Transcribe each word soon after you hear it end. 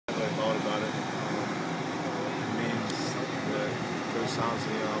Coach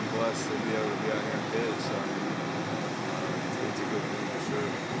Thompson, I'm blessed to be able to be out here in Pitt, so it's a good thing for sure.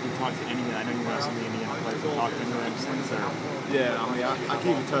 Have you talked to any? I know you know some of the Indiana players. Have talked to any of them since? Yeah, I mean, I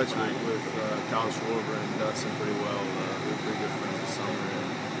keep in touch with Kyle Schwarber and Dustin pretty well. We're pretty good friends this summer, and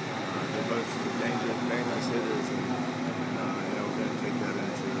they're both dangerous hitters, and we're going to take that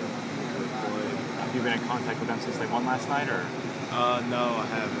into the play. Have you been in contact with them since they won last night, or? No, I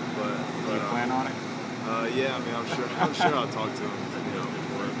haven't, but do you plan on it? Yeah, I mean, I'm sure I'll talk to him,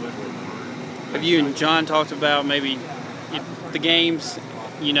 before more. Have you and John talked about maybe if the game's,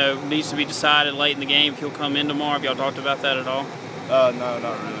 needs to be decided late in the game, if he'll come in tomorrow? Have y'all talked about that at all? No, not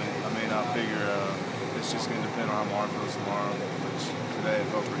really. I mean, I figure it's just going to depend on how Mark feels tomorrow, which today it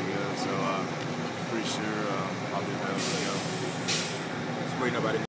felt pretty good, so pretty sure I'll be available to go. Just wait, nobody.